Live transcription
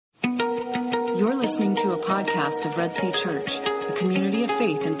You're listening to a podcast of Red Sea Church, a community of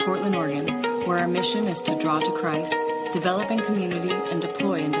faith in Portland, Oregon, where our mission is to draw to Christ, develop in community, and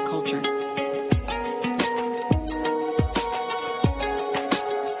deploy into culture.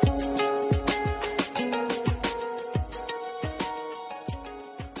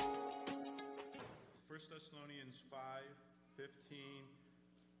 Thessalonians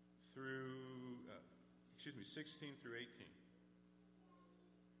 16 through 18.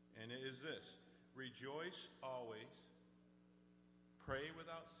 And it is this: rejoice always, pray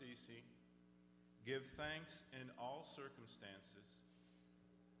without ceasing, give thanks in all circumstances,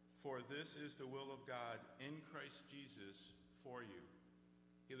 for this is the will of God in Christ Jesus for you.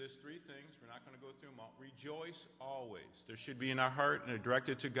 He lists three things. We're not going to go through them all. Rejoice always. There should be in our heart and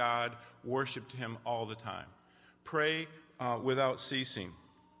directed to God, worship to Him all the time. Pray without ceasing.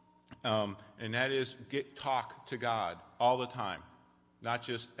 And that is talk to God all the time, not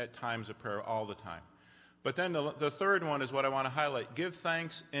just at times of prayer, all the time. But then the third one is what I want to highlight. Give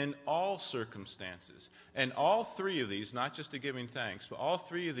thanks in all circumstances. And all three of these, not just the giving thanks, but all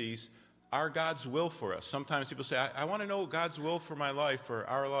three of these are God's will for us. Sometimes people say, I want to know God's will for my life or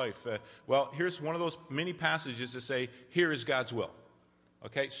our life. Well, here's one of those many passages that say, here is God's will.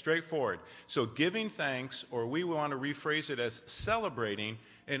 Okay, straightforward. So giving thanks, or we want to rephrase it as celebrating,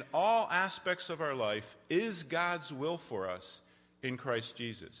 in all aspects of our life is God's will for us in Christ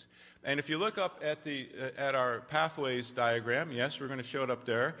Jesus. And if you look up at our pathways diagram, yes, we're going to show it up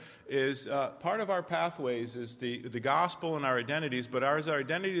there, is part of our pathways is the gospel and our identities, but our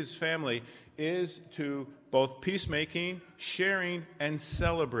identity as family is to both peacemaking, sharing, and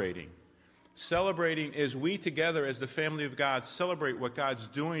celebrating. Celebrating is we together as the family of God celebrate what God's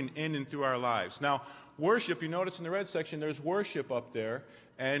doing in and through our lives. Now, worship, you notice in the red section, there's worship up there.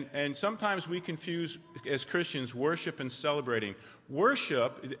 And sometimes we confuse, as Christians, worship and celebrating.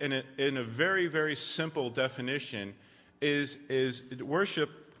 Worship, in a very, very simple definition, is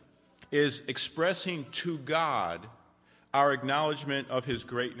worship is expressing to God our acknowledgement of His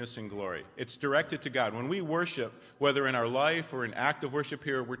greatness and glory. It's directed to God. When we worship, whether in our life or in active worship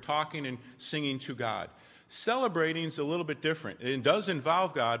here, we're talking and singing to God. Celebrating is a little bit different. It does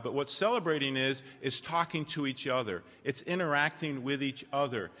involve God, but what celebrating is talking to each other. It's interacting with each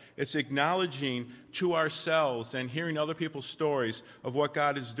other. It's acknowledging to ourselves and hearing other people's stories of what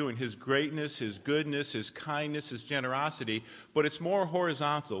God is doing, His greatness, His goodness, His kindness, His generosity, but it's more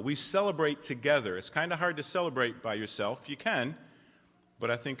horizontal. We celebrate together. It's kind of hard to celebrate by yourself. You can, but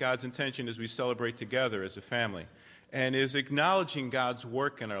I think God's intention is we celebrate together as a family, and is acknowledging God's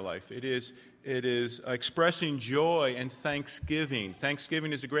work in our life. It is expressing joy and thanksgiving.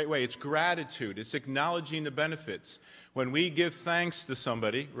 Thanksgiving is a great way. It's gratitude. It's acknowledging the benefits. When we give thanks to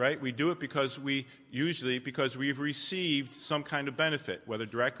somebody, right, we do it because we've received some kind of benefit, whether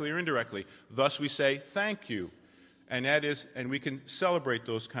directly or indirectly. Thus we say, thank you. And we can celebrate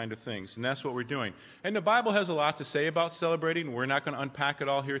those kind of things, and that's what we're doing. And the Bible has a lot to say about celebrating. We're not going to unpack it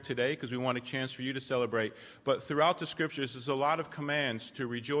all here today because we want a chance for you to celebrate. But throughout the Scriptures, there's a lot of commands to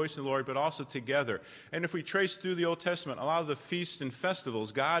rejoice in the Lord, but also together. And if we trace through the Old Testament, a lot of the feasts and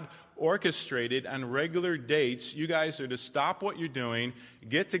festivals, God orchestrated on regular dates. You guys are to stop what you're doing,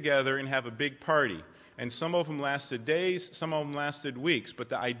 get together, and have a big party. And some of them lasted days, some of them lasted weeks. But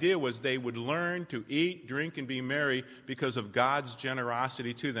the idea was they would learn to eat, drink, and be merry because of God's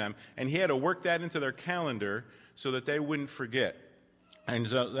generosity to them. And He had to work that into their calendar so that they wouldn't forget. And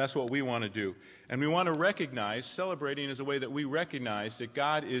that's what we want to do. And we want to recognize, celebrating is a way that we recognize that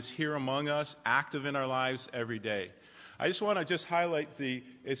God is here among us, active in our lives every day. I just want to highlight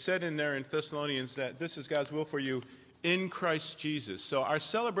it said in there in Thessalonians that this is God's will for you in Christ Jesus. So our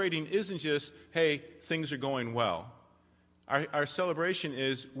celebrating isn't just, hey, things are going well. Our celebration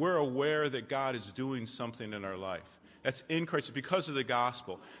is we're aware that God is doing something in our life. That's in Christ because of the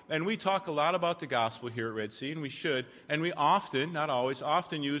gospel. And we talk a lot about the gospel here at Red Sea, and we should. And we often, not always,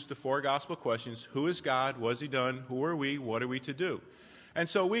 often use the four gospel questions. Who is God? What has He done? Who are we? What are we to do? And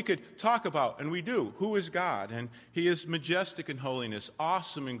so we could talk about, and we do, who is God? And He is majestic in holiness,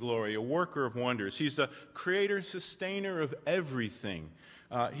 awesome in glory, a worker of wonders. He's the creator and sustainer of everything.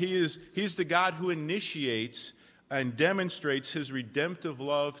 He's the God who initiates and demonstrates His redemptive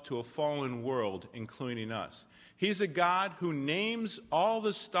love to a fallen world, including us. He's a God who names all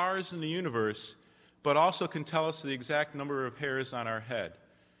the stars in the universe, but also can tell us the exact number of hairs on our head,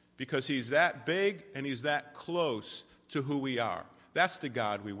 because He's that big and He's that close to who we are. That's the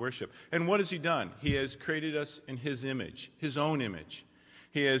God we worship. And what has He done? He has created us in His image, His own image.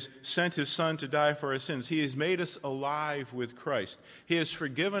 He has sent his Son to die for our sins. He has made us alive with Christ. He has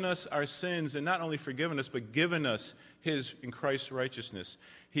forgiven us our sins, and not only forgiven us, but given us his in Christ's righteousness.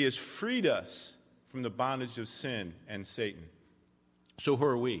 He has freed us from the bondage of sin and Satan. So who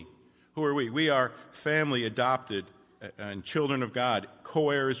are we? Who are we? We are family adopted and children of God,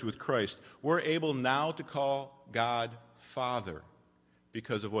 co-heirs with Christ. We're able now to call God Father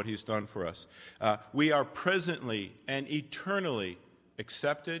because of what he's done for us. We are presently and eternally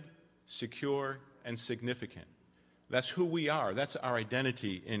accepted, secure, and significant. That's who we are. That's our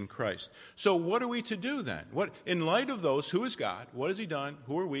identity in Christ. So what are we to do then? In light of those, who is God? What has he done?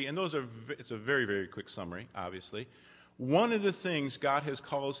 Who are we? And it's a very, very quick summary, obviously. One of the things God has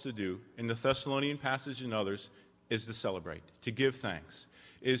called us to do in the Thessalonian passage and others is to celebrate, to give thanks,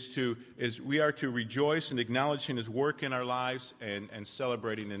 we are to rejoice and acknowledge his work in our lives and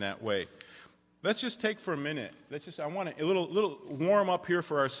celebrating in that way. Let's just take for a minute. I want a little warm up here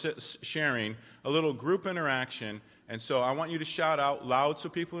for our sharing, a little group interaction. And so I want you to shout out loud so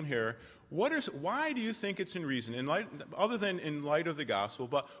people can hear. Why do you think it's in reason, other than in light of the gospel,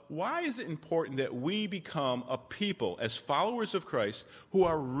 but why is it important that we become a people, as followers of Christ, who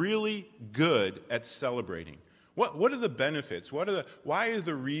are really good at celebrating? What are the benefits? Why are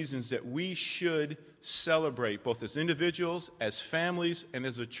the reasons that we should celebrate, both as individuals, as families, and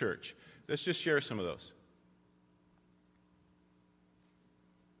as a church? Let's just share some of those.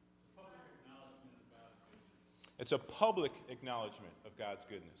 It's a public acknowledgement of God's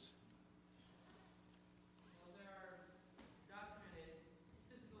goodness. Well, there are documented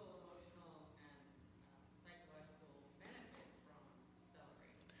physical, emotional, and psychological benefits from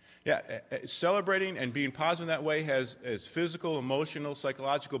celebrating. Yeah, celebrating and being positive in that way has physical, emotional,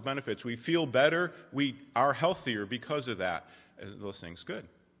 psychological benefits. We feel better. We are healthier because of that. Those things, good.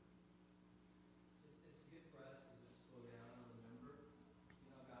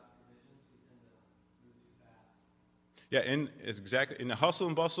 Yeah, in the hustle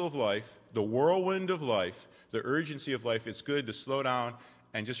and bustle of life, the whirlwind of life, the urgency of life, it's good to slow down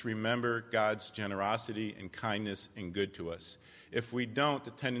and just remember God's generosity and kindness and good to us. If we don't,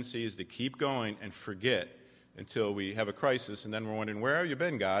 the tendency is to keep going and forget until we have a crisis, and then we're wondering, where have you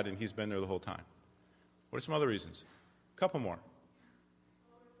been, God? And he's been there the whole time. What are some other reasons? A couple more.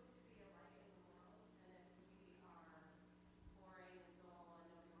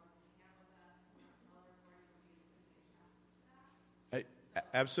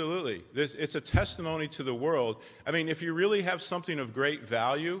 Absolutely. It's a testimony to the world. I mean, if you really have something of great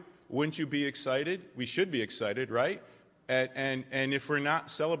value, wouldn't you be excited? We should be excited, right? And if we're not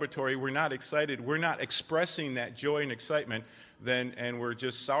celebratory, we're not excited, we're not expressing that joy and excitement, and we're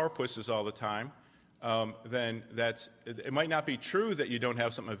just sourpusses all the time, then it might not be true that you don't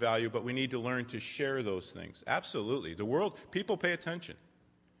have something of value, but we need to learn to share those things. Absolutely. The world, people pay attention.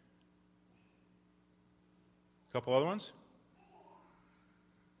 A couple other ones?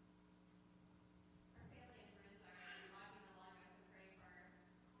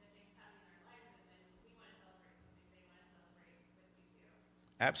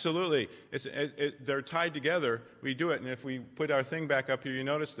 Absolutely. They're tied together. We do it, and if we put our thing back up here, you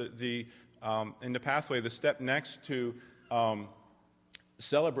notice that in the pathway, the step next to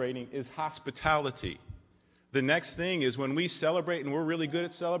celebrating is hospitality. The next thing is when we celebrate, and we're really good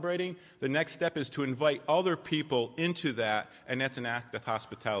at celebrating, the next step is to invite other people into that, and that's an act of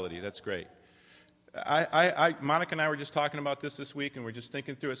hospitality. That's great. Monica and I were just talking about this week, and we're just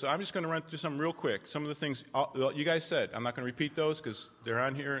thinking through it. So I'm just going to run through some real quick. Some of the things you guys said. I'm not going to repeat those because they're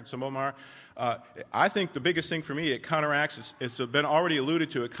on here, and some of them are. I think the biggest thing for me, it counteracts, it's been already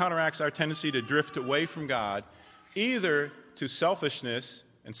alluded to, it counteracts our tendency to drift away from God, either to selfishness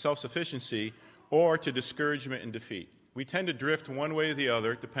and self-sufficiency or to discouragement and defeat. We tend to drift one way or the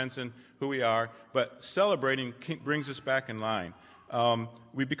other, depends on who we are, but celebrating brings us back in line.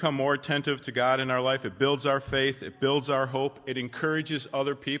 We become more attentive to God in our life. It builds our faith. It builds our hope. It encourages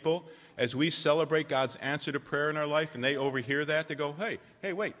other people. As we celebrate God's answer to prayer in our life and they overhear that, they go,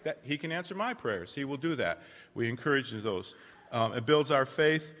 hey, wait, he can answer my prayers. He will do that. We encourage those. It builds our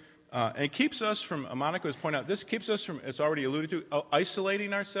faith. And it keeps us from, Monica has pointed out, this keeps us from, it's already alluded to,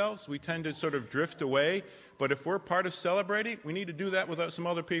 isolating ourselves. We tend to sort of drift away. But if we're part of celebrating, we need to do that with some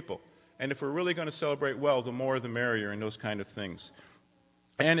other people. And if we're really going to celebrate well, the more the merrier and those kind of things.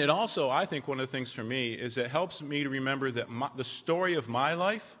 And it also, I think one of the things for me is it helps me to remember that the story of my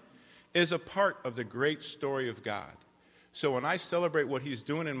life is a part of the great story of God. So when I celebrate what he's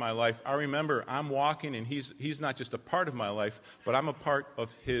doing in my life, I remember I'm walking and he's not just a part of my life, but I'm a part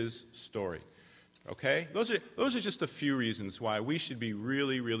of his story. Okay? Those are just a few reasons why we should be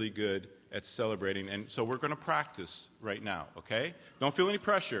really, really good at celebrating. And so we're going to practice right now, okay? Don't feel any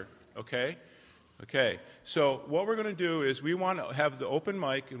pressure, okay? Okay, so what we're going to do is we want to have the open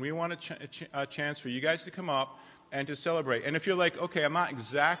mic, and we want a chance for you guys to come up and to celebrate. And if you're like, okay, I'm not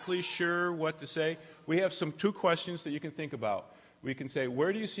exactly sure what to say, we have two questions that you can think about. We can say,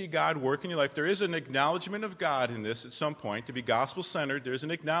 where do you see God work in your life? There is an acknowledgement of God in this at some point. To be gospel-centered, there's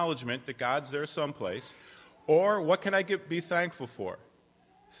an acknowledgement that God's there someplace. Or what can I be thankful for?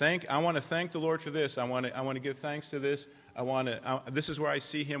 I want to thank the Lord for this. I want to give thanks to this. This is where I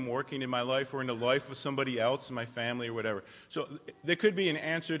see him working in my life or in the life of somebody else in my family or whatever. So there could be an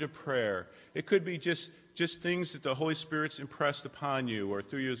answer to prayer. It could be just things that the Holy Spirit's impressed upon you or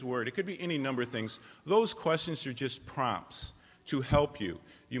through his word. It could be any number of things. Those questions are just prompts to help you.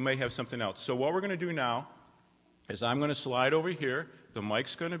 You may have something else. So what we're going to do now is I'm going to slide over here. The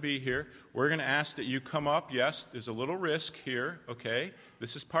mic's going to be here. We're going to ask that you come up. Yes, there's a little risk here, okay?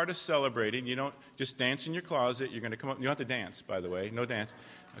 This is part of celebrating. You don't just dance in your closet. You're going to come up. You don't have to dance, by the way. No dance.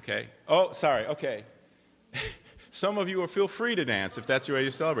 Okay. Oh, sorry. Okay. Some of you will feel free to dance if that's your way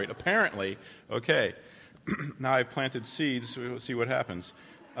you celebrate. Apparently. Okay. Now I've planted seeds, so we'll see what happens.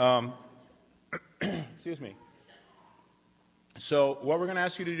 Excuse me. So what we're going to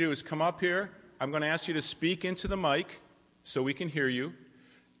ask you to do is come up here. I'm going to ask you to speak into the mic so we can hear you.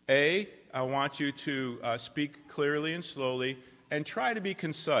 I want you to speak clearly and slowly and try to be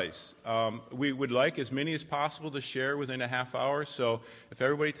concise. We would like as many as possible to share within a half hour, so if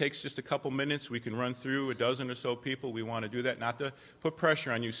everybody takes just a couple minutes, we can run through a dozen or so people. We want to do that, not to put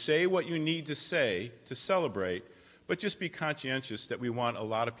pressure on you. Say what you need to say to celebrate, but just be conscientious that we want a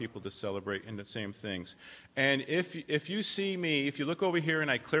lot of people to celebrate in the same things. And if you see me, if you look over here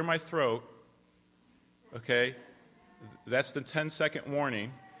and I clear my throat, okay, that's the 10-second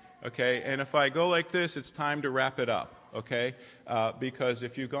warning, okay? And if I go like this, it's time to wrap it up, okay? Because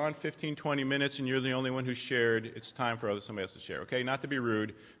if you've gone 15, 20 minutes and you're the only one who shared, it's time for somebody else to share, okay? Not to be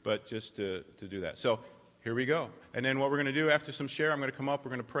rude, but just to do that. So here we go. And then what we're going to do after some share, I'm going to come up,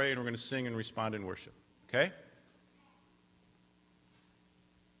 we're going to pray, and we're going to sing and respond in worship, okay?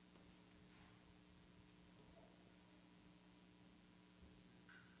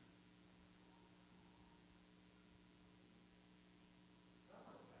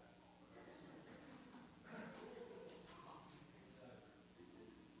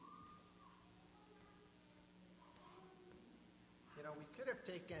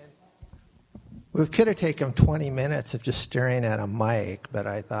 We could have taken 20 minutes of just staring at a mic, but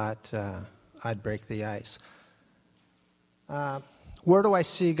I thought I'd break the ice. Where do I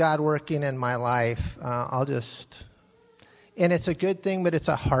see God working in my life? And it's a good thing, but it's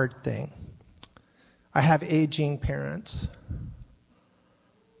a hard thing. I have aging parents.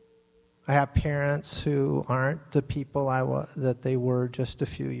 I have parents who aren't the people that they were just a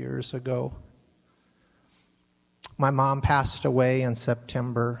few years ago. My mom passed away in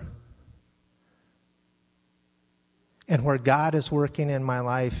September. And where God is working in my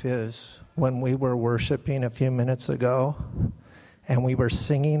life is when we were worshiping a few minutes ago and we were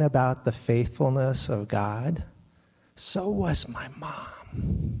singing about the faithfulness of God. So was my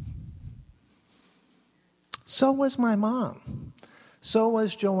mom. So was my mom. So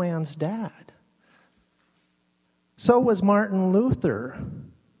was Joanne's dad. So was Martin Luther.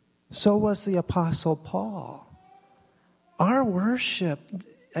 So was the Apostle Paul. Our worship,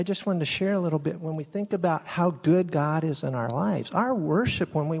 I just wanted to share a little bit. When we think about how good God is in our lives, our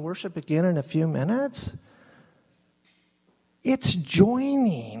worship, when we worship again in a few minutes, it's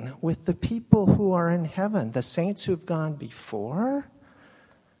joining with the people who are in heaven, the saints who've gone before,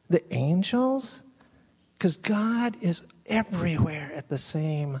 the angels, because God is everywhere at the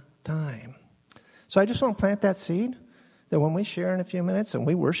same time. So I just want to plant that seed that when we share in a few minutes and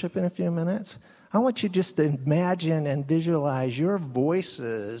we worship in a few minutes, I want you just to imagine and visualize your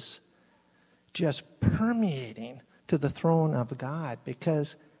voices just permeating to the throne of God,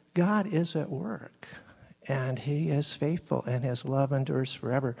 because God is at work and he is faithful and his love endures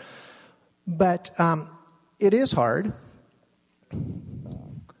forever. But it is hard,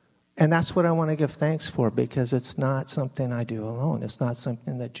 and that's what I want to give thanks for, because it's not something I do alone. It's not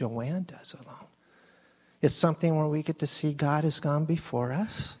something that Joanne does alone. It's something where we get to see God has gone before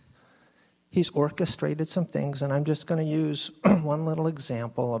us. He's orchestrated some things, and I'm just going to use one little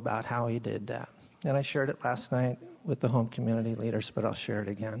example about how he did that. And I shared it last night with the home community leaders, but I'll share it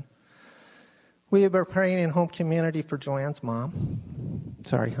again. We were praying in home community for Joanne's mom.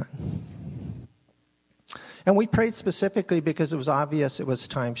 Sorry, hon. And we prayed specifically because it was obvious it was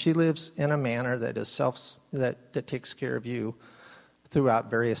time. She lives in a manner that is that takes care of you throughout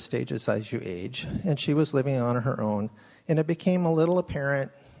various stages as you age. And she was living on her own. And it became a little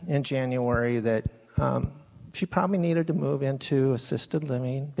apparent in January that she probably needed to move into assisted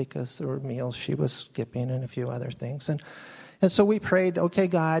living because there were meals she was skipping and a few other things. And so we prayed, okay,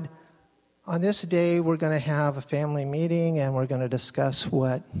 God, on this day we're going to have a family meeting and we're going to discuss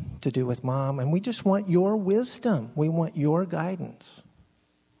what to do with Mom. And we just want your wisdom. We want your guidance.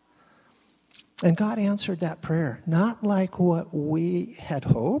 And God answered that prayer, not like what we had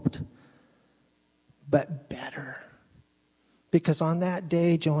hoped, but better. Because on that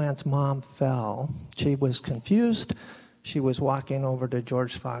day, Joanne's mom fell. She was confused. She was walking over to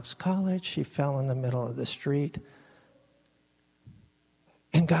George Fox College. She fell in the middle of the street.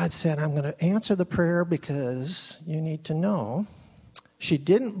 And God said, I'm going to answer the prayer because you need to know she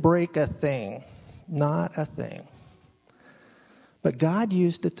didn't break a thing, not a thing. But God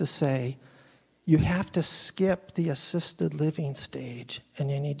used it to say, you have to skip the assisted living stage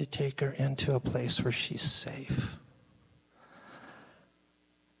and you need to take her into a place where she's safe.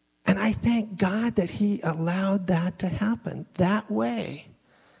 And I thank God that he allowed that to happen that way.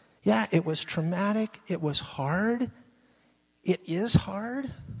 Yeah, it was traumatic. It was hard. It is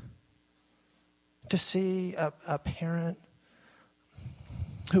hard to see a parent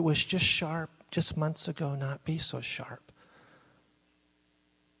who was just sharp just months ago not be so sharp.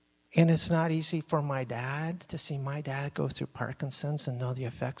 And it's not easy for my dad to see my dad go through Parkinson's and know the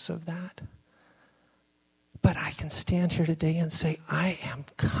effects of that. But I can stand here today and say, I am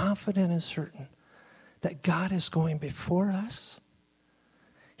confident and certain that God is going before us.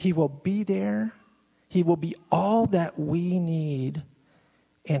 He will be there. He will be all that we need.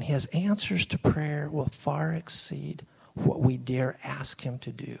 And his answers to prayer will far exceed what we dare ask him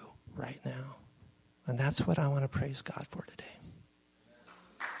to do right now. And that's what I want to praise God for today.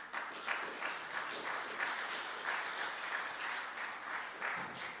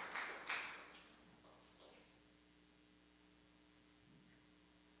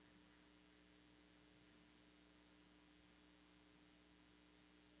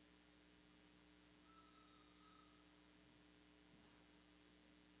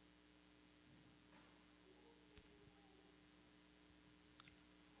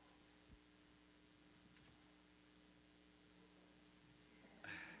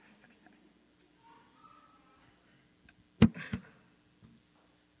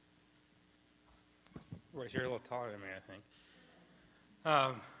 Royce, you're a little taller than me, I think.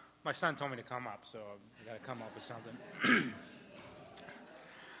 My son told me to come up, so I got to come up with something.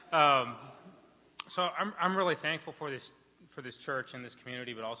 So I'm really thankful for this church and this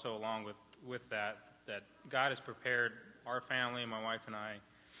community, but also along with that God has prepared our family, my wife and I,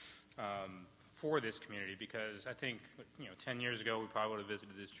 for this community, because I think 10 years ago we probably would have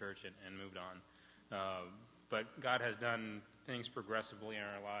visited this church and moved on. But God has done things progressively in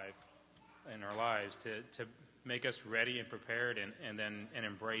our lives to make us ready and prepared and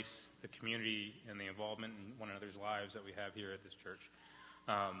embrace the community and the involvement in one another's lives that we have here at this church.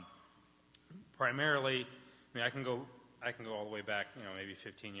 Primarily, I can go all the way back, maybe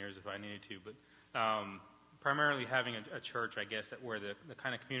 15 years if I needed to, but primarily having a church, I guess, where the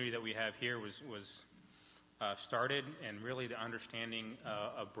kind of community that we have here was started, and really the understanding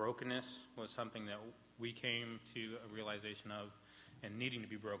of brokenness was something that we came to a realization of, and needing to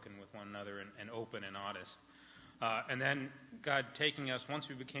be broken with one another and open and honest. And then God taking us, once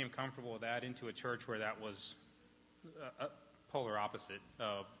we became comfortable with that, into a church where that was a polar opposite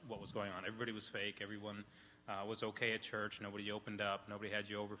of what was going on. Everybody was fake. Everyone was okay at church. Nobody opened up. Nobody had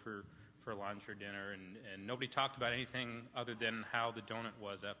you over for lunch or dinner. And nobody talked about anything other than how the donut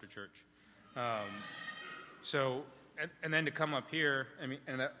was after church. And then to come up here,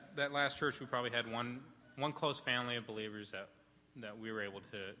 and that last church, we probably had one close family of believers that we were able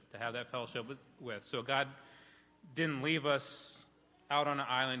to have that fellowship with. So God didn't leave us out on an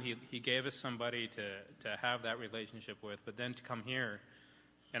island. He gave us somebody to have that relationship with. But then to come here,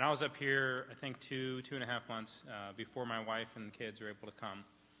 and I was up here, I think, 2.5 months before my wife and the kids were able to come.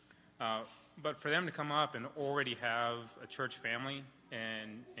 But for them to come up and already have a church family,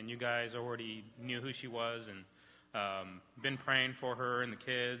 and you guys already knew who she was and been praying for her and the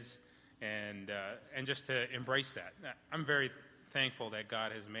kids, and just to embrace that. I'm very thankful that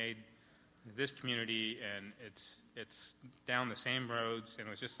God has made this community, and it's down the same roads, and it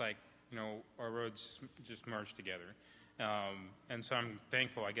was just like, our roads just merged together. And so I'm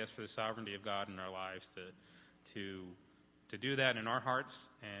thankful, I guess, for the sovereignty of God in our lives to do that in our hearts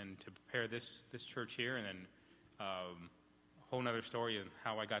and to prepare this church here. And then a whole other story of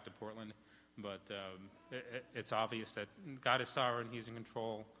how I got to Portland. But it's obvious that God is sovereign, he's in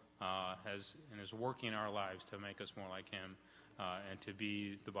control, and is working in our lives to make us more like him. And to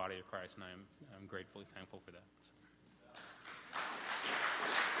be the body of Christ, and I'm gratefully thankful for that. So.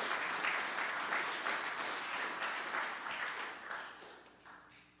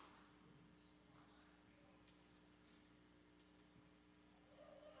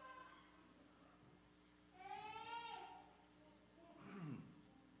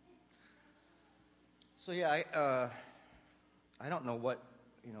 So yeah, I don't know what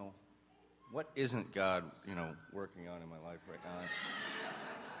isn't God, working on in my life right now.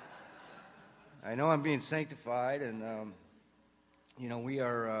 I know I'm being sanctified, and we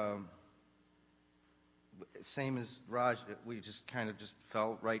are same as Raj. We just kind of just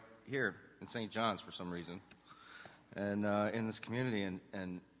fell right here in St. John's for some reason, and in this community, and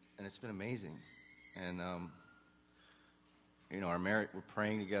it's been amazing, and our marriage, we're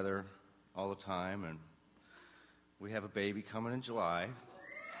praying together all the time, and we have a baby coming in July,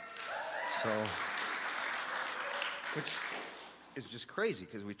 so, which is just crazy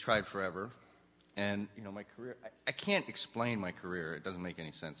because we tried forever, and my career, I can't explain my career. It doesn't make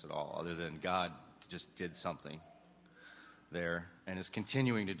any sense at all, other than God just did something there and is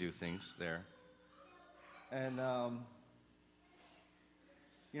continuing to do things there, and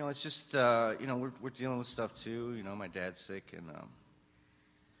it's just we're dealing with stuff too. My dad's sick, and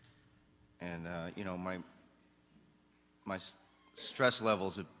my stress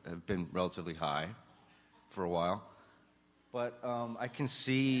levels have been relatively high for a while, but I can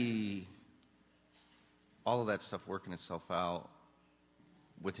see all of that stuff working itself out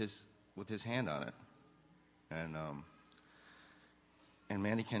with his hand on it, and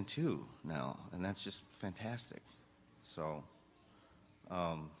Mandy can too now, and that's just fantastic. So,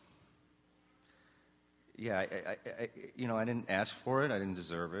 yeah, I didn't ask for it. I didn't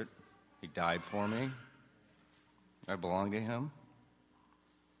deserve it. He died for me. I belong to him.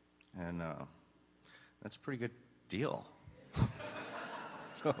 And that's a pretty good deal.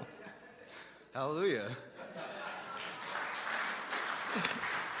 So, hallelujah.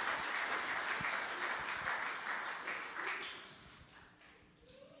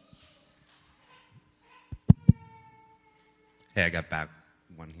 Hey, I got back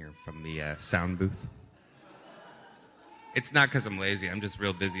one here from the sound booth. It's not because I'm lazy. I'm just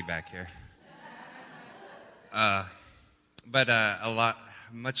real busy back here. But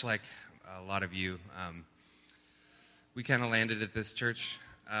much like a lot of you, we kind of landed at this church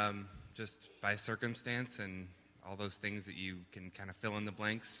just by circumstance and all those things that you can kind of fill in the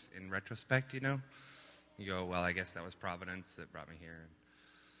blanks in retrospect, You go, well, I guess that was Providence that brought me here.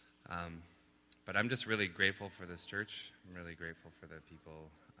 But I'm just really grateful for this church. I'm really grateful for the people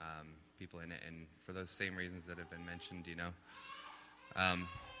in it, and for those same reasons that have been mentioned, You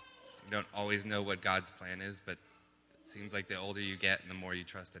don't always know what God's plan is, but it seems like the older you get and the more you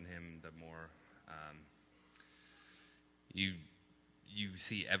trust in him, the more you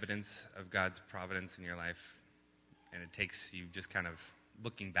see evidence of God's providence in your life, and it takes you just kind of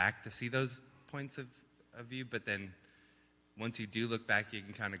looking back to see those points of view, but then once you do look back, you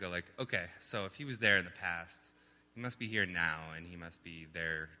can kind of go like, okay, so if he was there in the past, he must be here now, and he must be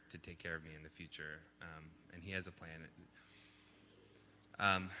there to take care of me in the future, and he has a plan.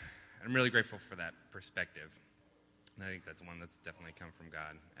 I'm really grateful for that perspective, and I think that's one that's definitely come from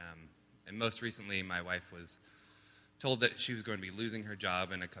God. And most recently, my wife was told that she was going to be losing her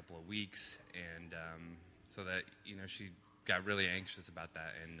job in a couple of weeks, and so that, she got really anxious about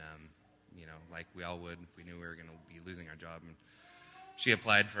that, and like we all would if we knew we were going to be losing our job. And she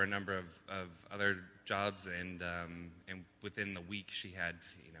applied for a number of other jobs, and within the week she had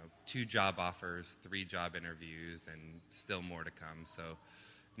 2 job offers, 3 job interviews, and still more to come. So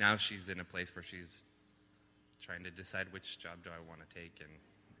now she's in a place where she's trying to decide which job do I want to take, and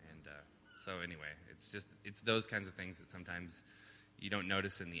so anyway, it's those kinds of things that sometimes you don't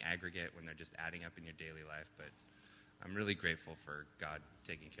notice in the aggregate when they're just adding up in your daily life, but I'm really grateful for God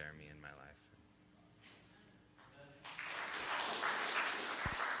taking care of me in my life.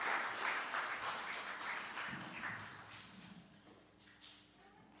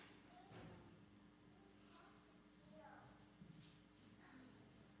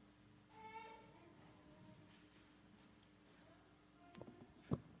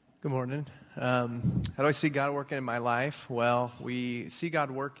 Good morning. How do I see God working in my life? Well, we see God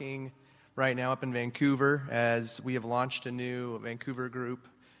working right now up in Vancouver as we have launched a new Vancouver group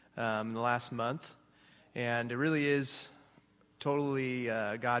in the last month. And it really is totally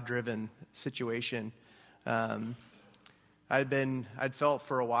a God-driven situation. I'd felt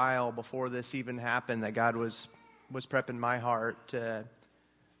for a while before this even happened that God was prepping my heart to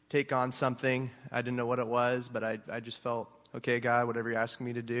take on something. I didn't know what it was, but I just felt, okay, God, whatever you're asking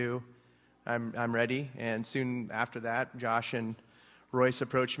me to do, I'm ready. And soon after that, Josh and Royce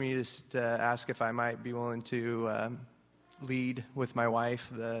approached me to ask if I might be willing to lead with my wife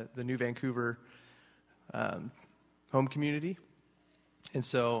the new Vancouver home community. And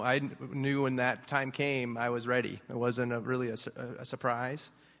so I knew when that time came, I was ready. It wasn't really a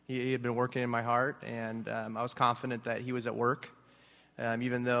surprise. He had been working in my heart, and I was confident that he was at work.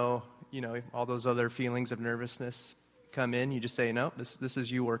 Even though all those other feelings of nervousness come in, you just say, no, this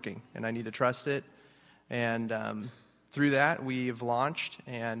is you working, and I need to trust it. And through that, we've launched,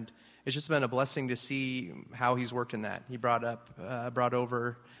 and it's just been a blessing to see how he's worked in that. He brought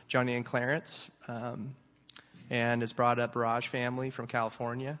over Johnny and Clarence, and has brought up Raj family from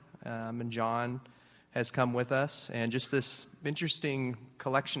California, and John has come with us, and just this interesting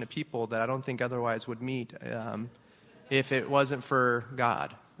collection of people that I don't think otherwise would meet if it wasn't for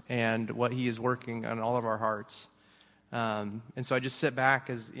God and what he is working on all of our hearts. And so I just sit back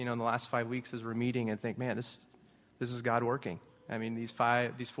as, in the last 5 weeks as we're meeting and think, man, this is God working. I mean, these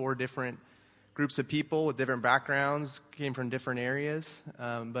 4 different groups of people with different backgrounds came from different areas,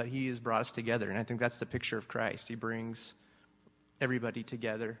 but he has brought us together. And I think that's the picture of Christ. He brings everybody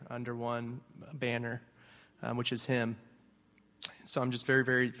together under one banner, which is him. So I'm just very,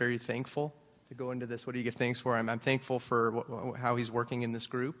 very, very thankful to go into this. What do you give thanks for? I'm thankful for how he's working in this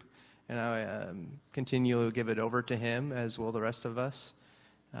group. And I continue to give it over to him, as will the rest of us.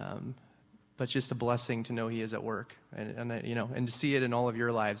 But just a blessing to know he is at work, and to see it in all of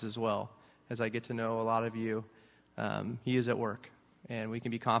your lives as well. As I get to know a lot of you, he is at work, and we can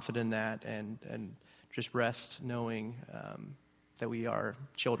be confident in that, and just rest knowing that we are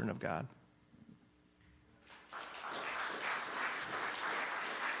children of God.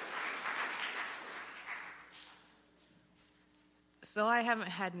 So I haven't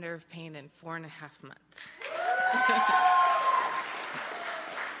had nerve pain in 4.5 months.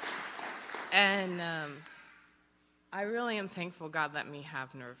 And I really am thankful God let me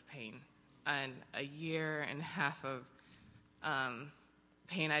have nerve pain. And a 1.5 years of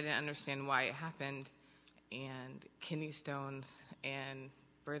pain, I didn't understand why it happened, and kidney stones, and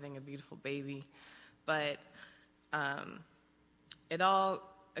birthing a beautiful baby. But it all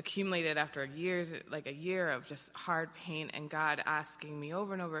accumulated after a year of just hard pain, and God asking me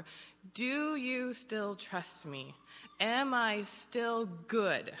over and over, do you still trust me? Am I still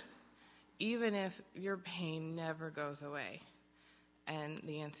good, even if your pain never goes away? And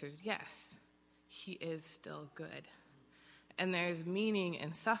the answer is yes, he is still good. And there's meaning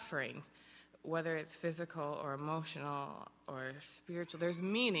in suffering, whether it's physical or emotional or spiritual. There's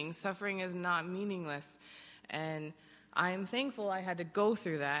meaning. Suffering is not meaningless. And I'm thankful I had to go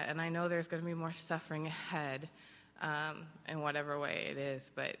through that, and I know there's going to be more suffering ahead in whatever way it is,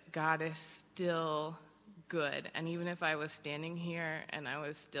 but God is still good. And even if I was standing here and I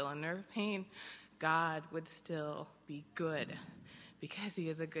was still in nerve pain, God would still be good, because he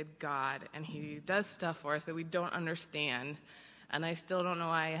is a good God, and he does stuff for us that we don't understand. And I still don't know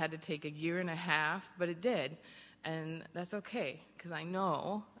why I had to take 1.5 years, but it did. And that's okay, because I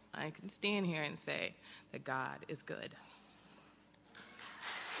know I can stand here and say that God is good.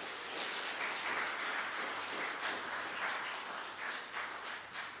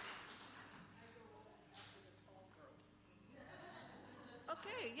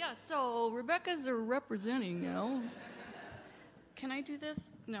 Okay, yeah, so Rebecca's representing now. Can I do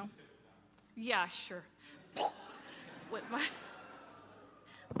this? No. Yeah, sure. With my...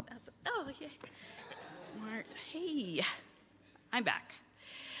 Oh, yeah. Smart. Hey, I'm back.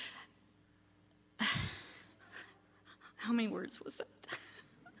 How many words was that?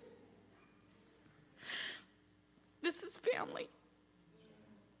 This is family.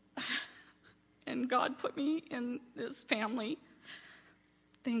 And God put me in this family.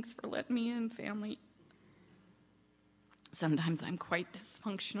 Thanks for letting me in, family. Sometimes I'm quite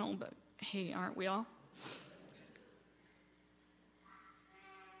dysfunctional, but hey, aren't we all?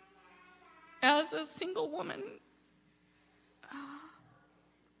 As a single woman,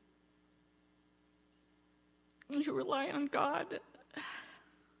 you rely on God.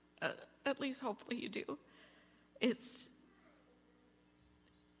 At least hopefully you do. It's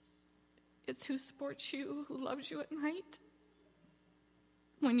who supports you, who loves you at night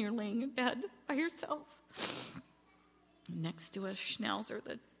when you're laying in bed by yourself next to a schnauzer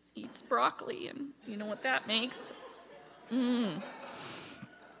that eats broccoli, and you know what that makes.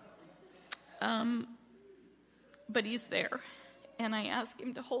 But he's there, and I ask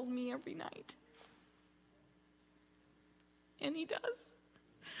him to hold me every night. And he does.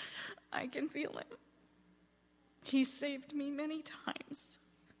 I can feel him. He saved me many times.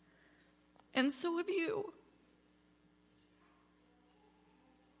 And so have you.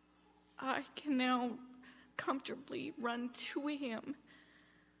 I can now comfortably run to him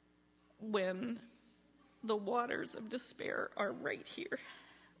when the waters of despair are right here,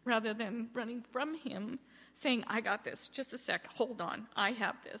 rather than running from him, saying, I got this, just a sec, hold on, I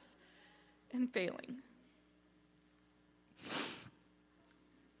have this, and failing.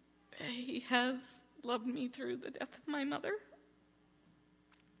 He has loved me through the death of my mother.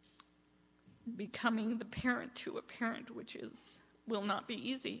 becoming the parent to a parent, which will not be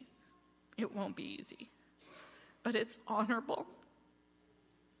easy. It won't be easy. But it's honorable.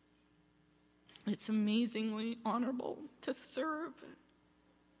 It's amazingly honorable to serve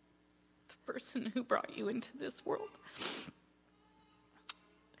the person who brought you into this world.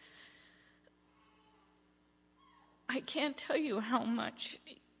 I can't tell you how much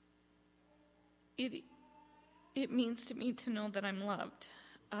it means to me to know that I'm loved.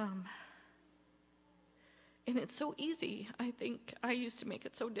 And it's so easy. I think I used to make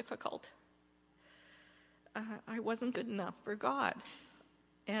it so difficult. I wasn't good enough for God.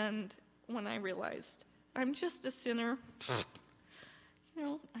 And when I realized I'm just a sinner,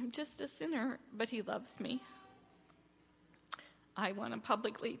 I'm just a sinner, but he loves me. I want to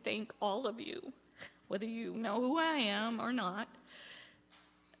publicly thank all of you, whether you know who I am or not,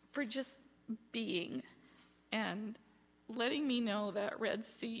 for just being and letting me know that Red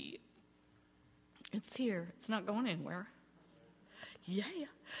Sea, it's here. It's not going anywhere. Yeah.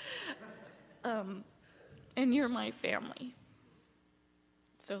 And you're my family.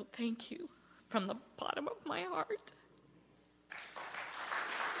 So thank you from the bottom of my heart.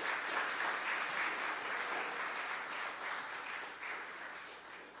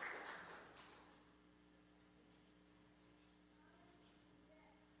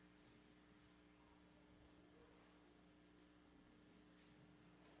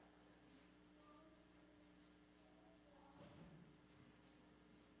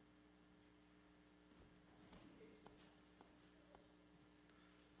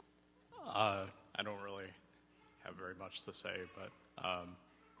 I don't really have very much to say, but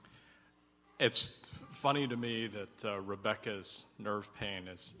it's funny to me that Rebecca's nerve pain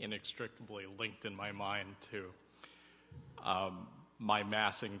is inextricably linked in my mind to my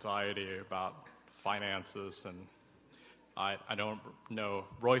mass anxiety about finances. And I don't know,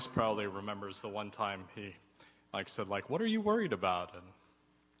 Royce probably remembers the one time he said, what are you worried about? And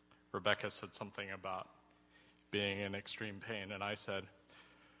Rebecca said something about being in extreme pain, and I said,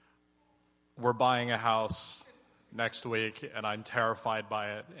 we're buying a house next week, and I'm terrified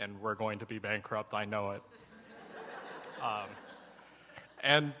by it, and we're going to be bankrupt. I know it.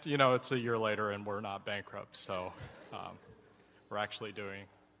 And, it's a year later, and we're not bankrupt. So we're actually doing,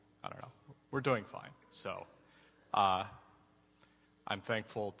 we're doing fine. So I'm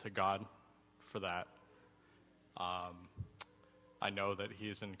thankful to God for that. I know that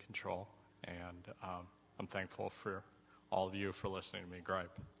he's in control, and I'm thankful for all of you for listening to me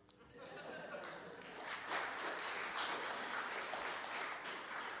gripe.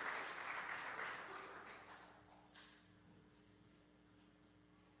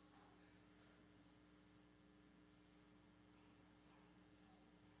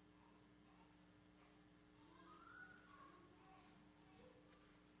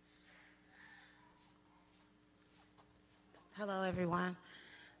 Hello, everyone.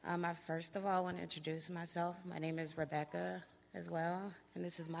 I first of all want to introduce myself. My name is Rebecca as well, and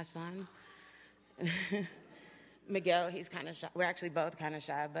this is my son, Miguel. He's kind of shy. We're actually both kind of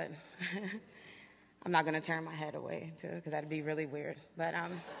shy, but I'm not going to turn my head away, too, because that'd be really weird. But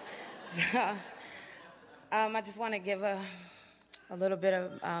I just want to give a little bit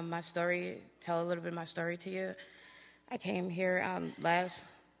of my story, tell a little bit of my story to you. I came here last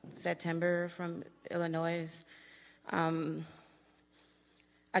September from Illinois.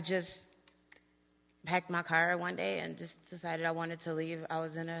 I just packed my car one day and just decided I wanted to leave. I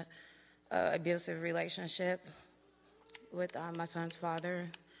was in a abusive relationship with my son's father,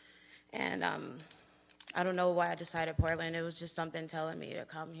 and I don't know why I decided Portland. It was just something telling me to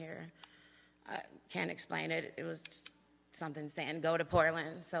come here. I can't explain it. It was just something saying go to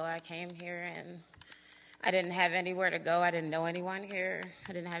Portland. So I came here, and I didn't have anywhere to go. I didn't know anyone here.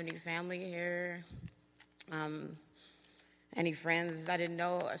 I didn't have any family here. Any friends. I didn't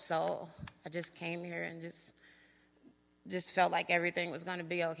know a soul. I just came here and just felt like everything was going to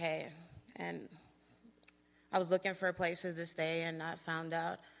be okay. And I was looking for places to stay, and I found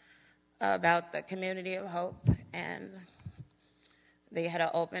out about the Community of Hope, and they had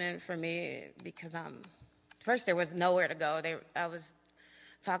an opening for me because first there was nowhere to go. I was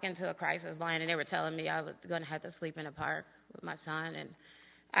talking to a crisis line, and they were telling me I was going to have to sleep in a park with my son, and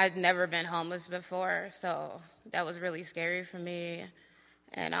I'd never been homeless before, so that was really scary for me.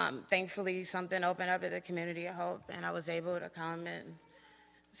 And thankfully, something opened up at the Community of Hope, and I was able to come and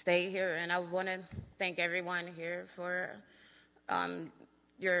stay here. And I want to thank everyone here for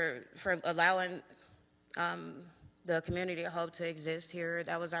allowing the Community of Hope to exist here.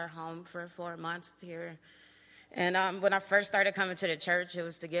 That was our home for 4 months here. And when I first started coming to the church, it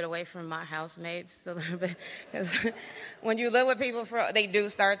was to get away from my housemates a little bit. Because when you live with people, they do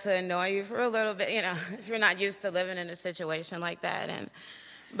start to annoy you for a little bit, if you're not used to living in a situation like that.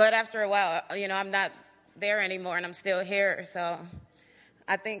 But after a while, I'm not there anymore, and I'm still here. So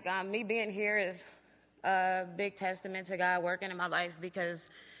I think me being here is a big testament to God working in my life, because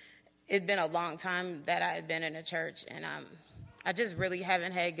it's been a long time that I had been in a church, and I just really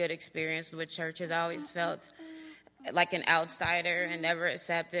haven't had good experience with churches. I always felt like an outsider and never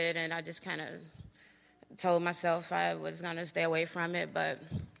accepted, and I just kind of told myself I was going to stay away from it. But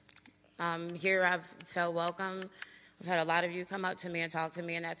here I've felt welcome. I've had a lot of you come up to me and talk to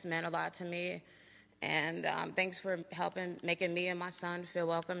me, and that's meant a lot to me. And thanks for making me and my son feel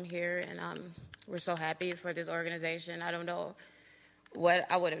welcome here. And we're so happy for this organization. I don't know what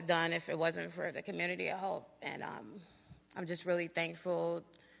I would have done if it wasn't for the community of Hope. And I'm just really thankful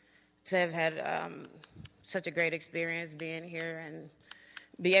to have had such a great experience being here and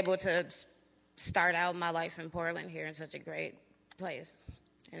be able to start out my life in Portland here in such a great place.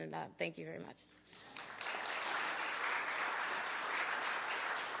 And thank you very much.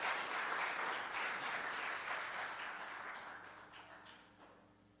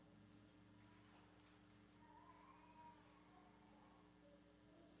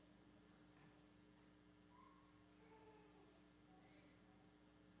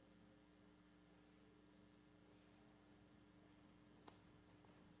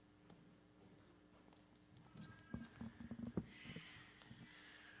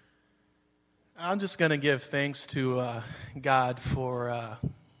 I'm just going to give thanks to God for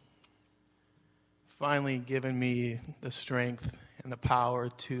finally giving me the strength and the power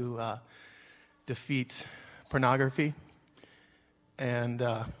to defeat pornography. And,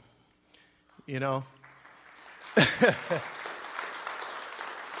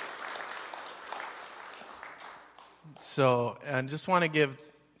 so I just want to give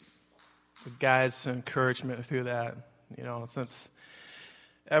the guys some encouragement through that,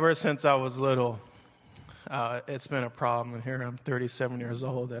 ever since I was little, it's been a problem. And here I'm 37 years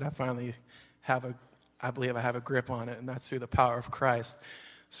old that I finally I believe I have a grip on it, and that's through the power of Christ.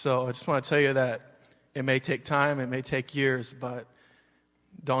 So I just want to tell you that it may take time, it may take years, but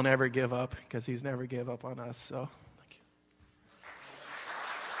don't ever give up, because he's never gave up on us. So thank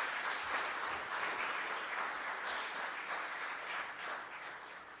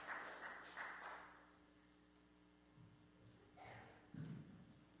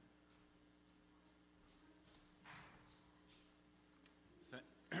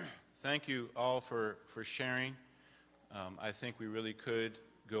you. Thank you all for sharing. I think we really could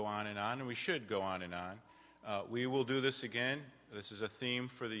go on, and we should go on and on. We will do this again. This is a theme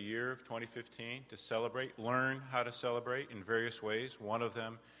for the year of 2015, to celebrate, learn how to celebrate in various ways. One of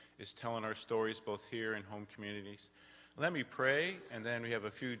them is telling our stories both here and home communities. Let me pray, and then we have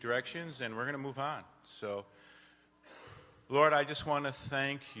a few directions, and we're going to move on. So, Lord, I just want to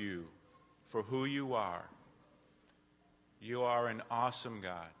thank you for who you are. You are an awesome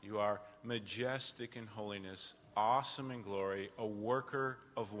God. You are majestic in holiness, awesome in glory, a worker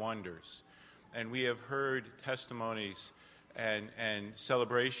of wonders. And we have heard testimonies and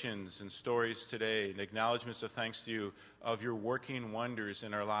celebrations and stories today and acknowledgments of thanks to you of your working wonders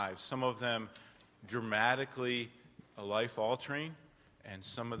in our lives. Some of them dramatically life-altering, and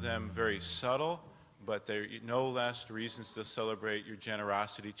some of them very subtle, but they're no less reasons to celebrate your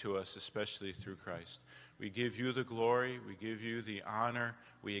generosity to us, especially through Christ. We give you the glory. We give you the honor.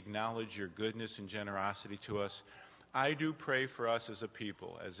 We acknowledge your goodness and generosity to us. I do pray for us as a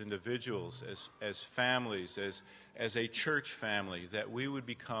people, as individuals, as families, as a church family, that we would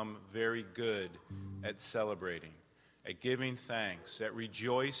become very good at celebrating, at giving thanks, at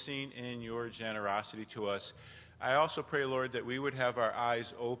rejoicing in your generosity to us. I also pray, Lord, that we would have our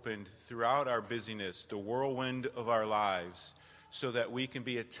eyes opened throughout our busyness, the whirlwind of our lives, so that we can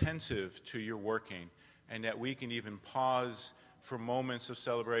be attentive to your working, and that we can even pause for moments of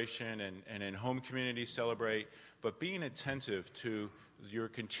celebration and in home community celebrate, but being attentive to your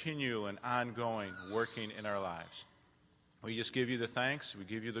continual and ongoing working in our lives. We just give you the thanks, we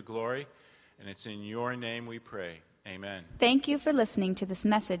give you the glory, and it's in your name we pray. Amen. Thank you for listening to this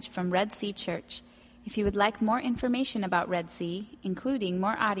message from Red Sea Church. If you would like more information about Red Sea, including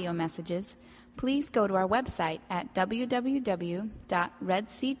more audio messages, please go to our website at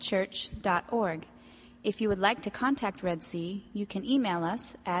www.redseachurch.org. If you would like to contact Red Sea, you can email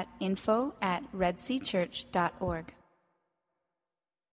us at info@redseachurch.org.